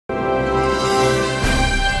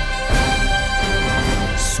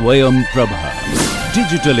SwayamPrabha.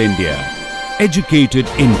 Digital India. Educated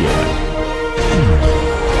India.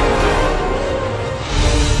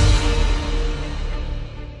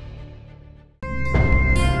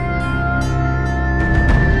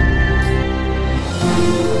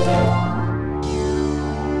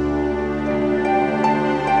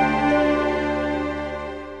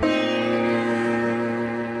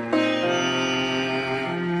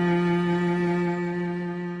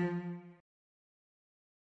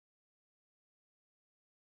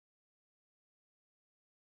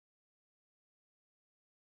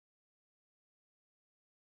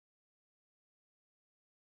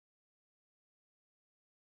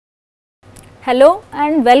 Hello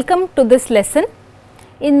and welcome to this lesson.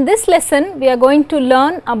 In this lesson, we are going to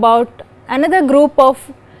learn about another group of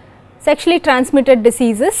sexually transmitted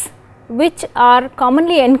diseases which are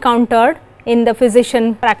commonly encountered in the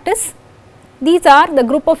physician practice. These are the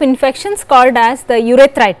group of infections called as the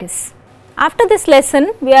urethritis. After this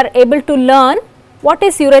lesson, we are able to learn what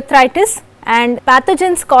is urethritis and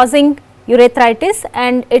pathogens causing urethritis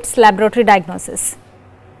and its laboratory diagnosis.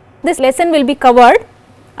 This lesson will be covered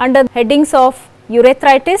under headings of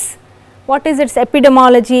urethritis, what is its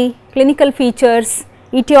epidemiology, clinical features,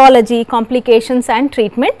 etiology, complications and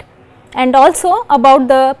treatment, and also about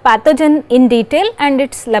the pathogen in detail and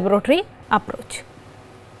its laboratory approach.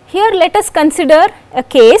 Here let us consider a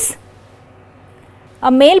case, a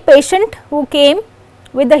male patient who came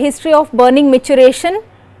with a history of burning maturation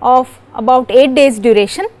of about 8 days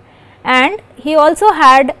duration, and he also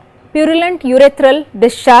had purulent urethral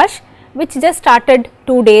discharge which just started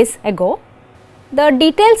 2 days ago. The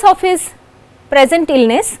details of his present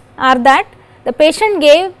illness are that the patient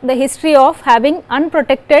gave the history of having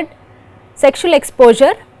unprotected sexual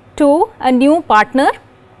exposure to a new partner,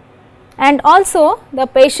 and also the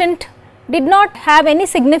patient did not have any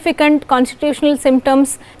significant constitutional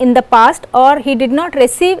symptoms in the past, or he did not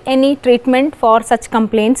receive any treatment for such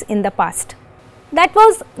complaints in the past. That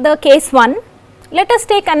was the case 1. Let us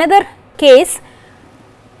take another case.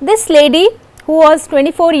 This lady who was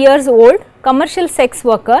 24 years old, commercial sex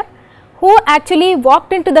worker, who actually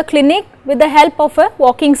walked into the clinic with the help of a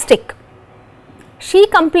walking stick. She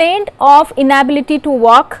complained of inability to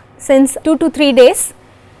walk since 2 to 3 days.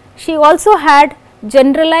 She also had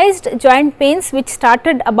generalized joint pains which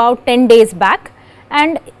started about 10 days back,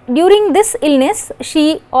 and during this illness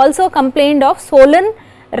she also complained of swollen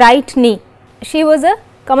right knee. She was a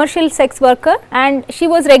commercial sex worker and she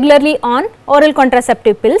was regularly on oral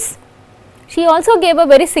contraceptive pills. She also gave a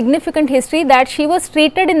very significant history that she was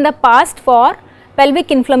treated in the past for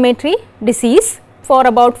pelvic inflammatory disease. For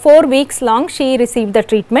about 4 weeks long she received the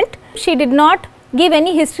treatment. She did not give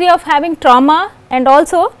any history of having trauma and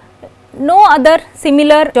also no other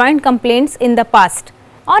similar joint complaints in the past.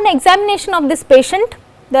 On examination of this patient,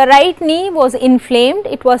 the right knee was inflamed,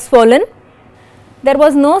 it was swollen, there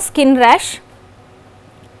was no skin rash.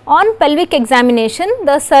 On pelvic examination,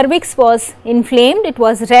 the cervix was inflamed, it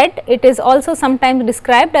was red, it is also sometimes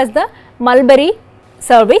described as the mulberry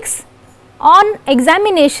cervix. On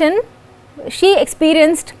examination, she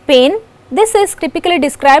experienced pain. This is typically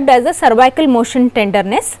described as a cervical motion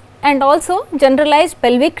tenderness, and also generalized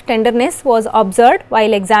pelvic tenderness was observed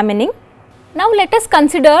while examining. Now let us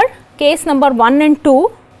consider case number 1 and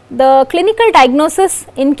 2. The clinical diagnosis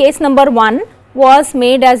in case number 1 was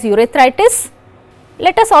made as urethritis.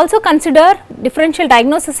 Let us also consider differential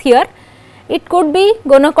diagnosis here. It could be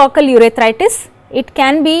gonococcal urethritis, it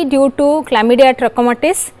can be due to Chlamydia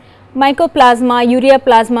trachomatis, Mycoplasma,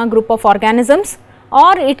 Ureaplasma group of organisms,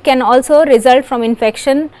 or it can also result from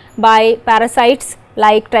infection by parasites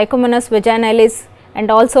like Trichomonas vaginalis and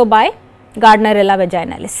also by Gardnerella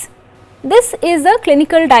vaginalis. This is the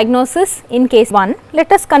clinical diagnosis in case 1.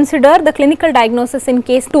 Let us consider the clinical diagnosis in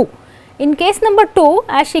case 2. In case number 2,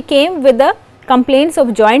 as she came with the complaints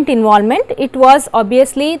of joint involvement, it was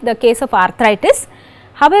obviously the case of arthritis.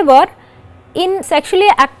 However, in sexually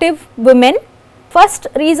active women, first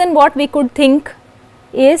reason what we could think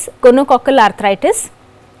is gonococcal arthritis.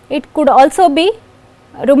 It could also be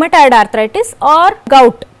rheumatoid arthritis or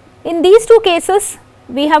gout. In these two cases,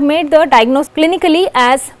 we have made the diagnosis clinically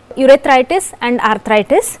as urethritis and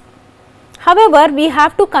arthritis. However, we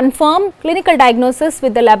have to confirm clinical diagnosis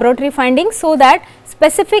with the laboratory findings so that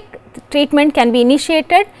specific treatment can be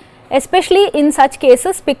initiated, especially in such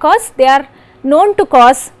cases because they are known to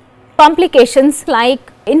cause complications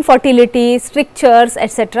like infertility, strictures,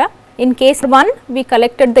 etc. In case 1, we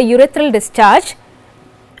collected the urethral discharge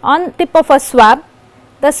on tip of a swab.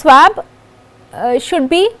 The swab should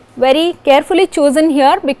be very carefully chosen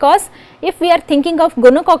here, because if we are thinking of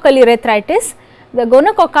gonococcal urethritis, the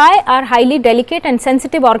gonococci are highly delicate and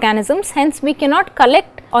sensitive organisms, hence we cannot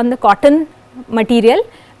collect on the cotton material,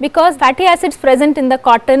 because fatty acids present in the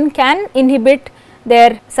cotton can inhibit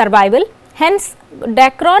their survival. Hence,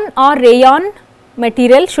 dacron or rayon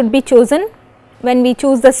material should be chosen when we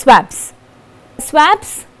choose the swabs.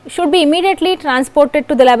 Swabs should be immediately transported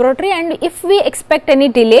to the laboratory, and if we expect any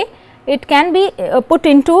delay, it can be put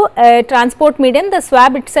into a transport medium. The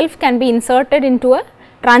swab itself can be inserted into a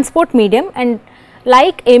transport medium, and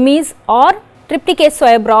like Ames or trypticase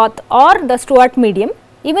soya broth or the Stuart medium,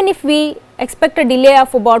 even if we expect a delay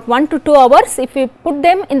of about 1 to 2 hours, if we put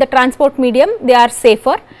them in the transport medium, they are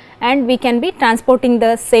safer and we can be transporting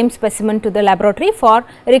the same specimen to the laboratory for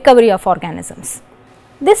recovery of organisms.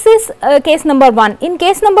 This is case number 1. In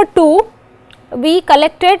case number 2, we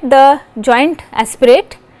collected the joint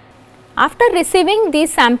aspirate. After receiving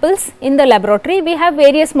these samples in the laboratory, we have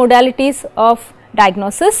various modalities of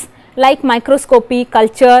diagnosis like microscopy,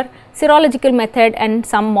 culture, serological method and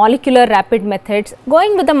some molecular rapid methods.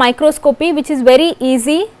 Going with the microscopy, which is very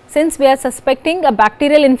easy since we are suspecting a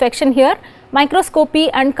bacterial infection here, microscopy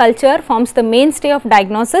and culture forms the mainstay of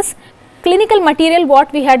diagnosis. Clinical material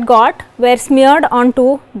what we had got were smeared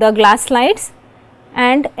onto the glass slides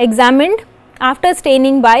and examined after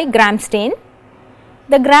staining by gram stain.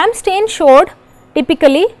 The gram stain showed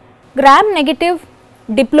typically gram negative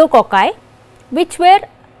diplococci, which were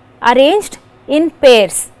arranged in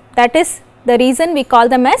pairs. That is the reason we call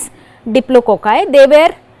them as diplococci. They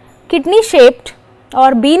were kidney shaped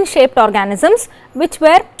or bean shaped organisms which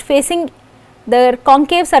were facing their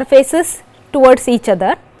concave surfaces towards each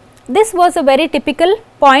other. This was a very typical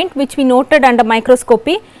point which we noted under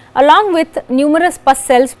microscopy along with numerous pus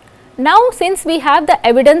cells. Now, since we have the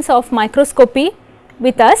evidence of microscopy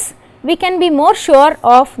with us, we can be more sure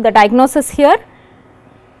of the diagnosis here.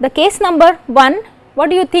 The case number 1, what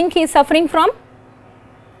do you think he is suffering from?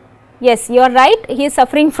 Yes, you are right, he is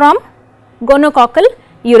suffering from gonococcal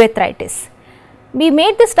urethritis. We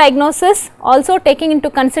made this diagnosis also taking into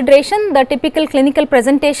consideration the typical clinical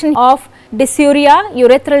presentation of dysuria,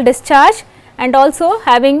 urethral discharge and also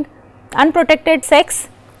having unprotected sex.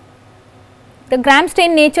 The gram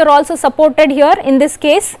stain nature also supported here in this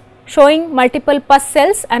case, showing multiple pus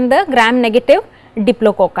cells and the gram negative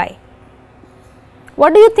diplococci.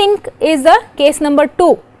 What do you think is the case number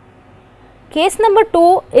 2? Case number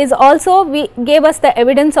 2 is also gave us the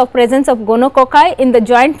evidence of presence of gonococci in the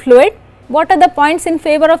joint fluid. What are the points in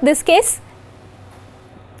favor of this case?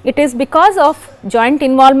 It is because of joint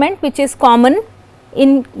involvement which is common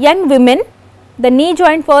in young women. The knee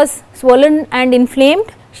joint was swollen and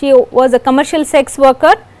inflamed. She was a commercial sex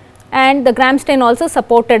worker and the gram stain also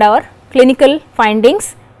supported our clinical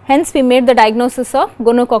findings. Hence, we made the diagnosis of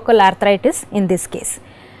gonococcal arthritis in this case.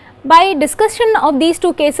 By discussion of these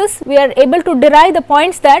two cases, we are able to derive the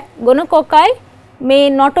points that gonococci may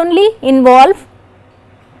not only involve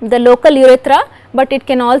the local urethra, but it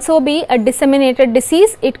can also be a disseminated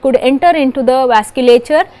disease. It could enter into the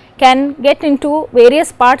vasculature, can get into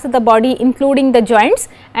various parts of the body including the joints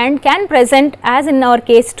and can present as in our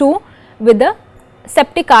case too with the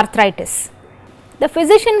septic arthritis. The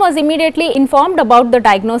physician was immediately informed about the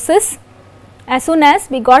diagnosis as soon as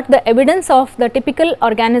we got the evidence of the typical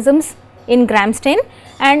organisms in gram stain,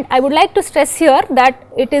 and I would like to stress here that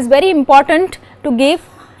it is very important to give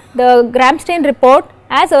the gram stain report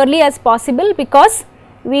as early as possible, because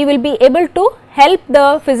we will be able to help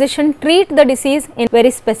the physician treat the disease in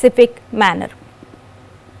very specific manner.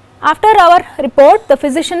 After our report, the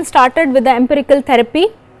physician started with the empirical therapy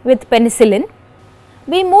with penicillin.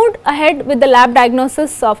 We moved ahead with the lab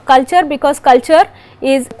diagnosis of culture, because culture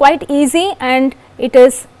is quite easy and it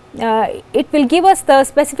will give us the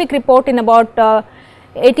specific report in about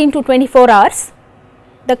 18 to 24 hours.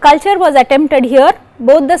 The culture was attempted here.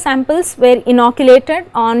 Both the samples were inoculated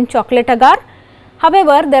on chocolate agar.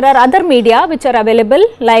 However, there are other media which are available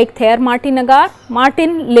like Thayer-Martin agar,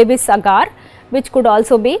 Martin-Lewis agar, which could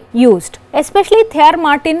also be used. Especially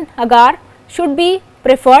Thayer-Martin agar should be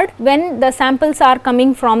preferred when the samples are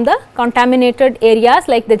coming from the contaminated areas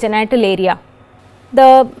like the genital area.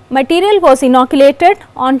 The material was inoculated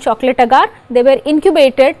on chocolate agar. They were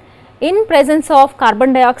incubated in presence of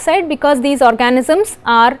carbon dioxide, because these organisms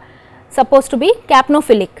are supposed to be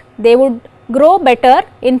capnophilic. They would grow better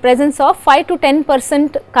in presence of 5 to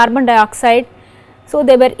 10% carbon dioxide. So,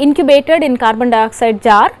 they were incubated in carbon dioxide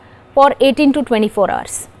jar for 18 to 24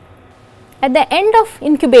 hours. At the end of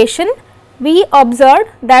incubation, we observed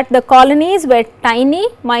that the colonies were tiny,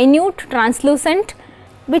 minute, translucent,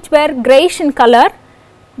 which were greyish in color.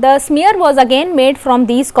 The smear was again made from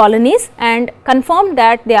these colonies and confirmed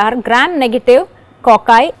that they are gram negative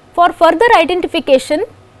cocci. For further identification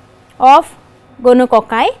of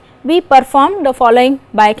gonococci, we performed the following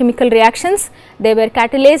biochemical reactions. They were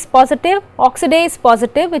catalase positive, oxidase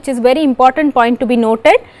positive, which is very important point to be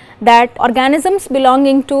noted, that organisms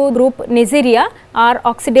belonging to group Neisseria are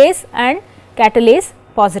oxidase and catalase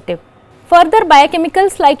positive. Further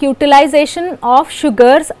biochemicals like utilization of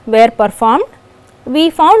sugars were performed. We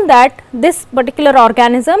found that this particular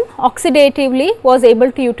organism oxidatively was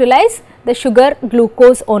able to utilize the sugar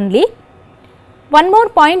glucose only. One more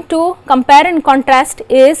point to compare and contrast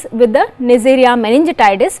is with the Neisseria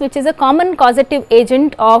meningitidis, which is a common causative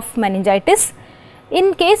agent of meningitis.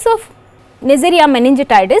 In case of Neisseria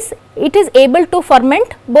meningitidis, it is able to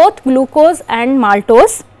ferment both glucose and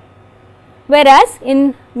maltose, whereas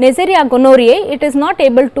in Neisseria gonorrhoeae, it is not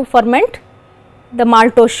able to ferment the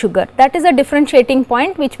maltose sugar. That is a differentiating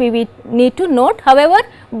point which we need to note. However,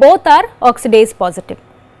 both are oxidase positive.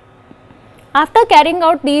 After carrying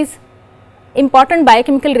out these important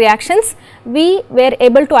biochemical reactions, we were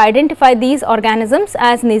able to identify these organisms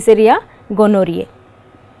as Neisseria gonorrhoeae.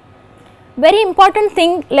 Very important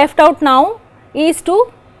thing left out now is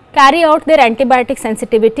to carry out their antibiotic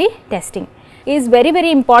sensitivity testing. Is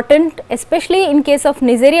very important, especially in case of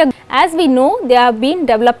Neisseria. As we know, they have been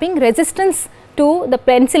developing resistance to the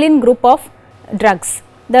penicillin group of drugs.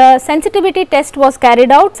 The sensitivity test was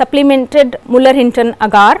carried out, supplemented Muller-Hinton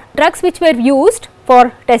agar. Drugs which were used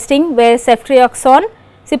for testing were ceftriaxone,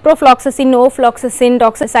 ciprofloxacin, ofloxacin,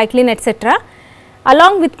 doxycycline, etc.,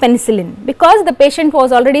 along with penicillin, because the patient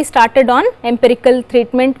was already started on empirical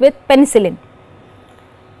treatment with penicillin.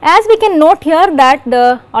 As we can note here that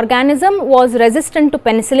the organism was resistant to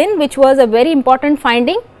penicillin, which was a very important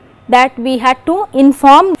finding that we had to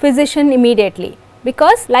inform physician immediately,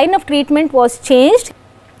 because line of treatment was changed.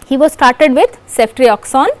 He was started with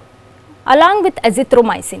ceftriaxone along with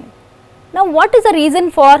azithromycin. Now, what is the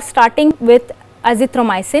reason for starting with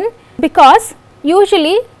azithromycin? Because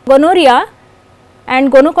usually gonorrhea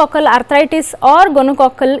and gonococcal arthritis or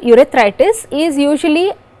gonococcal urethritis is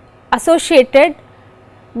usually associated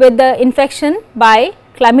with the infection by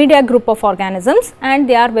chlamydia group of organisms, and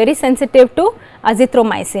they are very sensitive to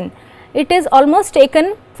azithromycin. It is almost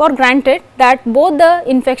taken for granted that both the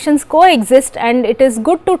infections coexist, and it is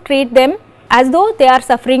good to treat them as though they are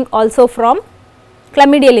suffering also from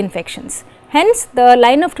chlamydial infections. Hence, the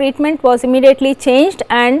line of treatment was immediately changed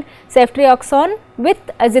and ceftriaxone with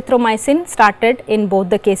azithromycin started in both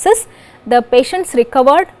the cases. The patients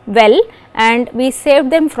recovered well and we saved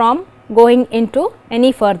them from going into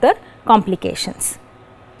any further complications.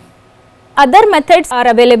 Other methods are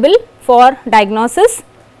available for diagnosis.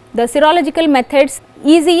 The serological methods,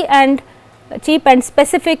 easy and cheap and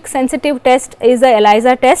specific sensitive test is the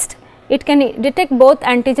ELISA test. It can detect both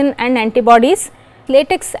antigen and antibodies.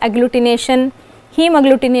 Latex agglutination, heme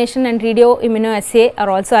agglutination and radioimmunoassay are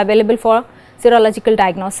also available for serological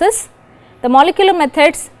diagnosis. The molecular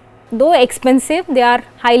methods, though expensive, they are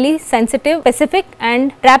highly sensitive, specific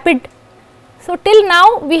and rapid. So, till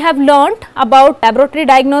now we have learnt about laboratory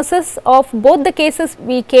diagnosis of both the cases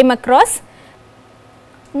we came across.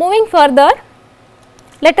 Moving further,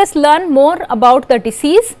 let us learn more about the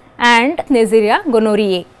disease and Neisseria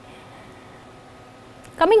gonorrhoeae.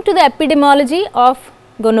 Coming to the epidemiology of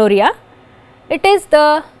gonorrhea, it is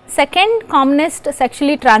the second commonest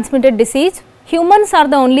sexually transmitted disease. Humans are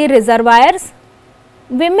the only reservoirs.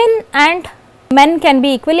 Women and men can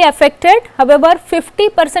be equally affected. However,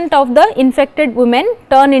 50% of the infected women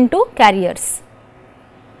turn into carriers.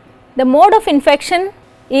 The mode of infection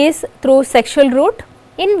is through sexual route.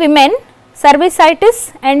 In women,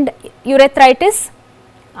 cervicitis and urethritis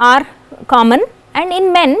are common, and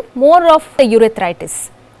in men more of the urethritis.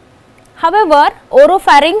 However,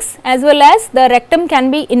 oropharynx as well as the rectum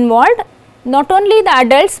can be involved. Not only the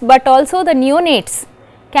adults but also the neonates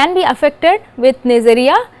can be affected with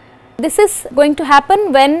Neisseria. This is going to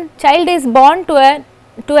happen when child is born to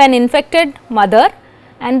an infected mother,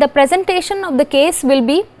 and the presentation of the case will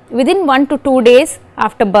be within 1 to 2 days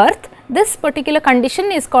after birth. This particular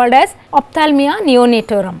condition is called as ophthalmia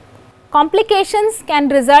neonatorum. Complications can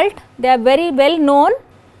result, they are very well known.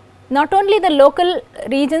 Not only the local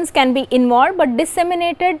regions can be involved, but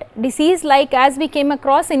disseminated disease like as we came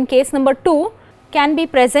across in case number 2 can be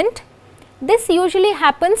present. This usually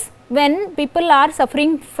happens when people are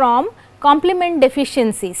suffering from complement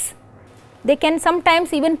deficiencies. They can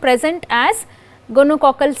sometimes even present as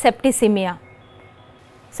gonococcal septicemia.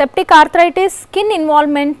 Septic arthritis, skin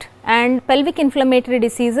involvement and pelvic inflammatory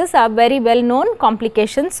diseases are very well known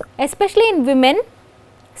complications, especially in women.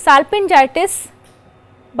 Salpingitis,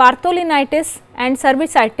 Bartholinitis and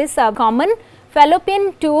cervicitis are common.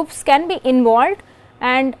 Fallopian tubes can be involved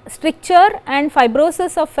and stricture and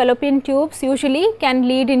fibrosis of fallopian tubes usually can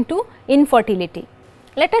lead into infertility.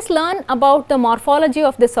 Let us learn about the morphology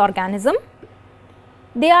of this organism.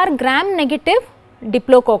 They are gram negative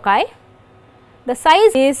diplococci. The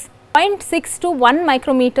size is 0.6 to 1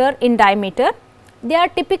 micrometer in diameter. They are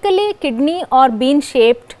typically kidney or bean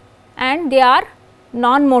shaped and they are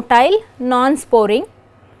non-motile, non-sporing.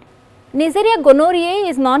 Neisseria gonorrhoeae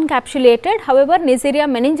is non-capsulated, however, Neisseria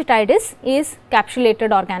meningitidis is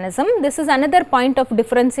capsulated organism. This is another point of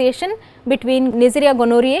differentiation between Neisseria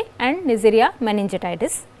gonorrhoeae and Neisseria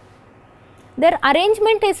meningitidis. Their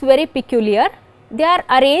arrangement is very peculiar. They are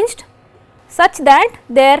arranged such that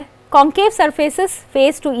their concave surfaces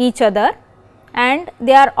face to each other and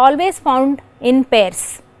they are always found in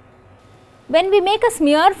pairs. When we make a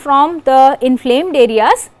smear from the inflamed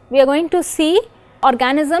areas, we are going to see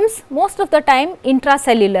organisms most of the time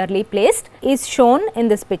intracellularly placed is shown in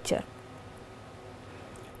this picture.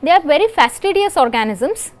 They are very fastidious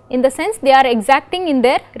organisms in the sense they are exacting in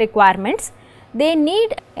their requirements. They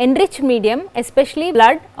need enriched medium, especially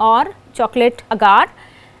blood or chocolate agar,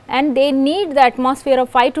 and they need the atmosphere of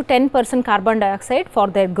 5 to 10% carbon dioxide for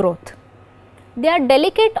their growth. They are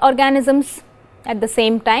delicate organisms at the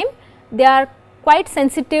same time. They are quite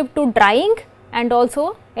sensitive to drying and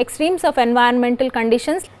also extremes of environmental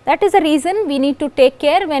conditions. That is the reason we need to take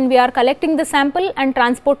care when we are collecting the sample and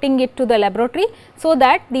transporting it to the laboratory, so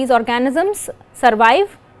that these organisms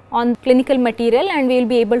survive on clinical material and we will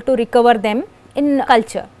be able to recover them in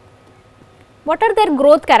culture. What are their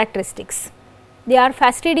growth characteristics? They are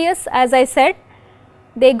fastidious, as I said.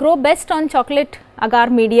 They grow best on chocolate agar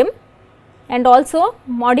medium and also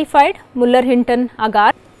modified Muller-Hinton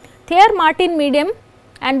agar. Thayer-Martin medium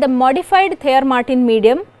and the modified Thayer-Martin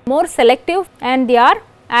medium more selective, and they are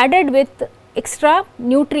added with extra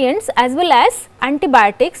nutrients as well as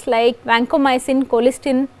antibiotics like vancomycin,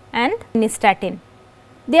 colistin and nystatin.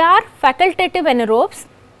 They are facultative anaerobes.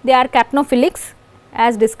 They are capnophilics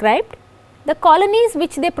as described. The colonies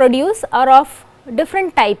which they produce are of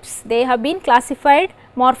different types. They have been classified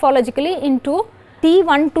morphologically into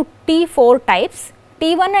T1 to T4 types.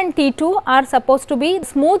 T1 and T2 are supposed to be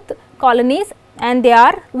smooth colonies and they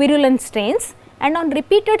are virulent strains, and on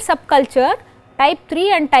repeated subculture type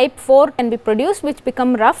 3 and type 4 can be produced, which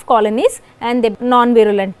become rough colonies and they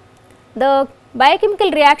non-virulent. The biochemical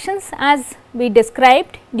reactions as we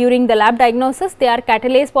described during the lab diagnosis, they are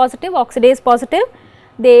catalase positive, oxidase positive.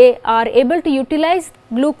 They are able to utilize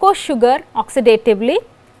glucose sugar oxidatively.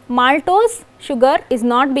 Maltose sugar is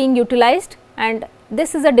not being utilized, and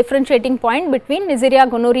this is a differentiating point between Neisseria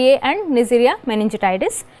gonorrhoeae and Neisseria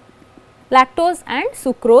meningitidis. Lactose and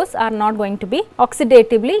sucrose are not going to be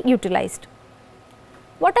oxidatively utilized.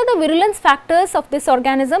 What are the virulence factors of this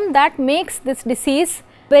organism that makes this disease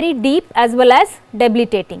very deep as well as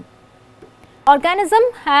debilitating? Organism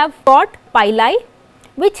have got pili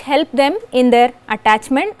which help them in their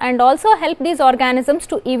attachment and also help these organisms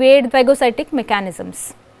to evade phagocytic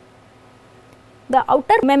mechanisms. The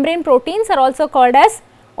outer membrane proteins are also called as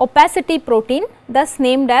opacity protein, thus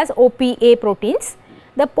named as OPA proteins.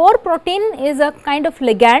 The pore protein is a kind of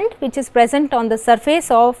ligand which is present on the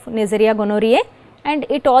surface of Neisseria gonorrhoeae, and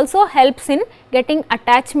it also helps in getting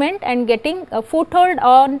attachment and getting a foothold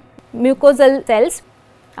on mucosal cells.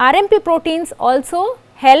 RMP proteins also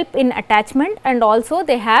help in attachment and also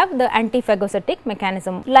they have the antiphagocytic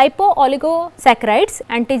mechanism. Lipo-oligosaccharides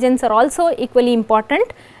antigens are also equally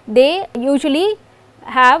important. They usually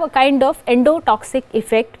have a kind of endotoxic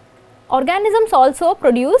effect. Organisms also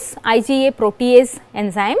produce IgA protease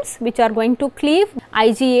enzymes which are going to cleave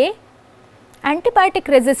IgA. Antibiotic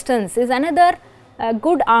resistance is another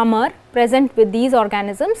good armor present with these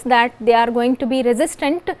organisms, that they are going to be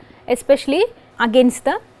resistant especially against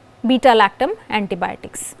the beta-lactam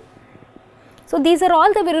antibiotics. So, these are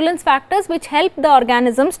all the virulence factors which help the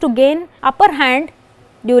organisms to gain upper hand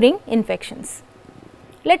during infections.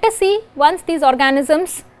 Let us see, once these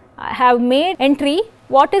organisms have made entry,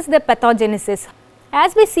 what is the pathogenesis.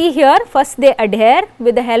 As we see here, first they adhere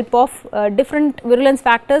with the help of different virulence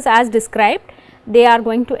factors as described. They are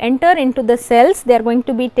going to enter into the cells, they are going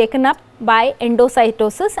to be taken up by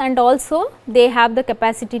endocytosis, and also they have the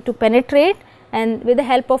capacity to penetrate, and with the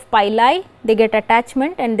help of pili they get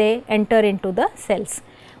attachment and they enter into the cells.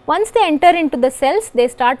 Once they enter into the cells, they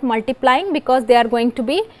start multiplying because they are going to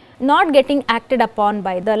be not getting acted upon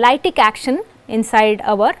by the lytic action inside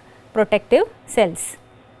our protective cells.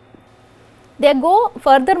 They go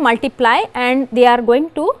further multiply and they are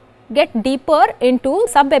going to get deeper into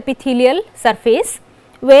subepithelial surface,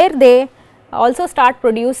 where they also start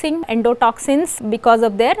producing endotoxins because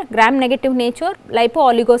of their gram negative nature.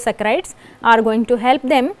 Lipo-oligosaccharides are going to help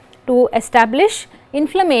them to establish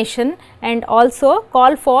inflammation and also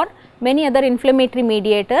call for many other inflammatory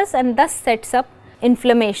mediators, and thus sets up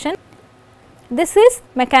inflammation. This is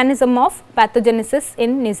mechanism of pathogenesis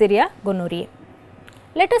in Neisseria gonorrhoeae.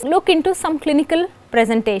 Let us look into some clinical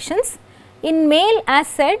presentations. In male, as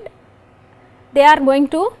said, they are going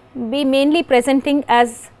to be mainly presenting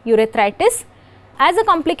as urethritis. As a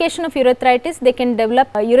complication of urethritis, they can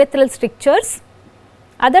develop urethral strictures.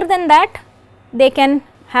 Other than that, they can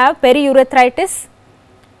have periurethritis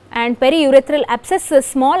and periurethral abscesses,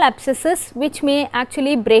 small abscesses which may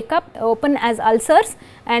actually break up, open as ulcers,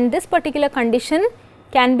 and this particular condition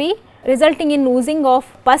can be resulting in oozing of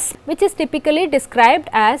pus, which is typically described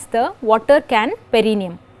as the water can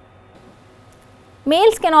perineum.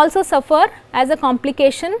 Males can also suffer as a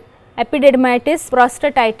complication epididymitis,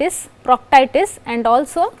 prostatitis, proctitis and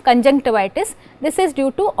also conjunctivitis. This is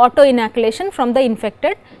due to autoinoculation from the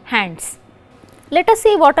infected hands. Let us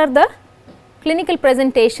see what are the clinical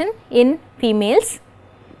presentation in females.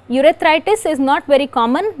 Urethritis is not very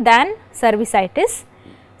common than cervicitis.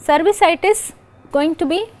 Cervicitis going to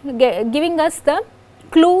be giving us the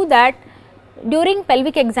clue that during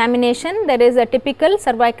pelvic examination there is a typical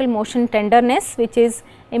cervical motion tenderness, which is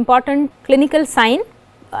important clinical sign,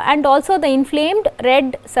 and also the inflamed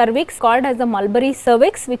red cervix called as the mulberry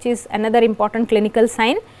cervix, which is another important clinical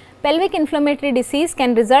sign. Pelvic inflammatory disease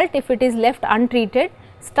can result if it is left untreated.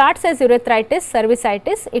 Starts as urethritis,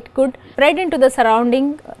 cervicitis, it could spread into the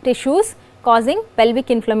surrounding tissues causing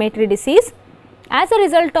pelvic inflammatory disease. As a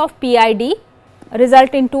result of PID,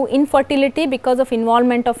 result into infertility because of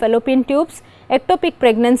involvement of fallopian tubes, ectopic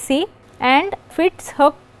pregnancy and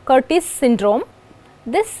Fitz-Curtis syndrome.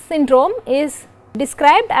 This syndrome is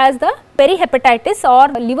described as the perihepatitis,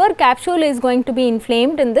 or liver capsule is going to be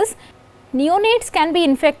inflamed in this. Neonates can be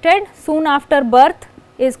infected soon after birth,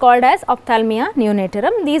 is called as ophthalmia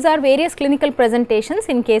neonatorum. These are various clinical presentations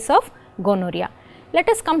in case of gonorrhea. Let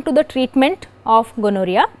us come to the treatment of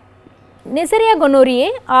gonorrhea. Neisseria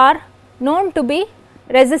gonorrhoeae are known to be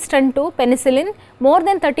resistant to penicillin. More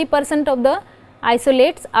than 30% of the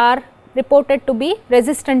isolates are reported to be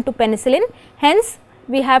resistant to penicillin. Hence,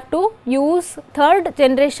 we have to use third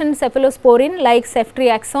generation cephalosporin like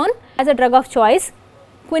ceftriaxone as a drug of choice.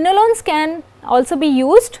 Quinolones can also be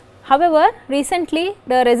used. However, recently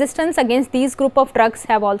the resistance against these group of drugs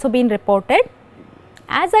have also been reported.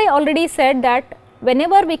 As I already said that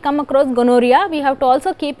whenever we come across gonorrhea, we have to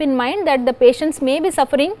also keep in mind that the patients may be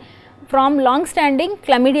suffering from long standing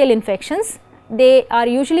chlamydial infections. They are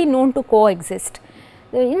usually known to coexist.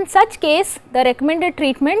 In such case, the recommended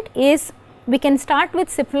treatment is we can start with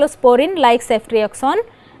cephalosporin like ceftriaxone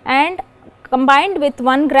and combined with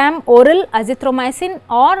 1 gram oral azithromycin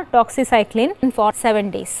or doxycycline for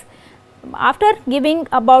 7 days. After giving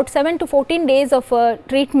about 7 to 14 days of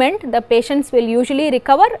treatment, the patients will usually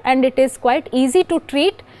recover, and it is quite easy to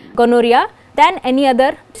treat gonorrhea than any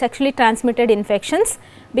other sexually transmitted infections,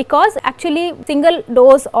 because actually single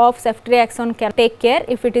dose of ceftriaxone can take care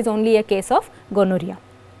if it is only a case of gonorrhea.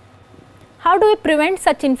 How do we prevent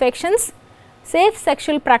such infections? Safe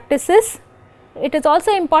sexual practices. It is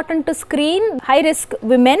also important to screen high risk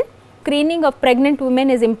women. Screening of pregnant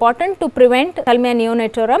women is important to prevent ophthalmia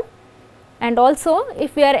neonatorum. And also,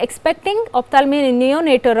 if we are expecting ophthalmia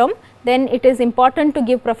neonatorum, then it is important to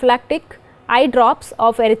give prophylactic eye drops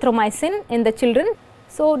of erythromycin in the children.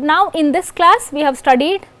 So, now in this class we have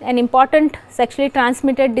studied an important sexually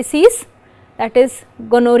transmitted disease, that is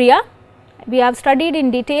gonorrhea. We have studied in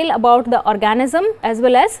detail about the organism as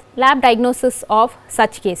well as lab diagnosis of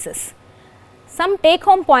such cases. Some take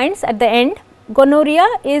home points at the end. Gonorrhea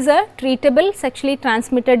is a treatable sexually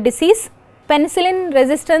transmitted disease. Penicillin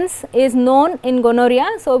resistance is known in gonorrhea,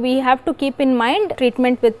 so we have to keep in mind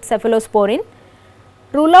treatment with cephalosporin.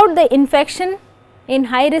 Rule out the infection in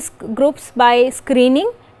high risk groups by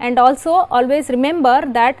screening, and also always remember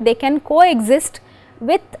that they can coexist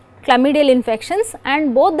with chlamydial infections,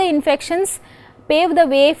 and both the infections pave the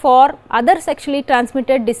way for other sexually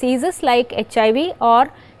transmitted diseases like HIV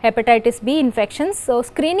or hepatitis B infections. So,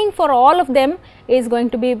 screening for all of them is going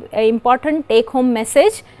to be an important take home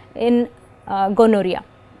message in gonorrhea.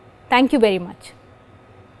 Thank you very much.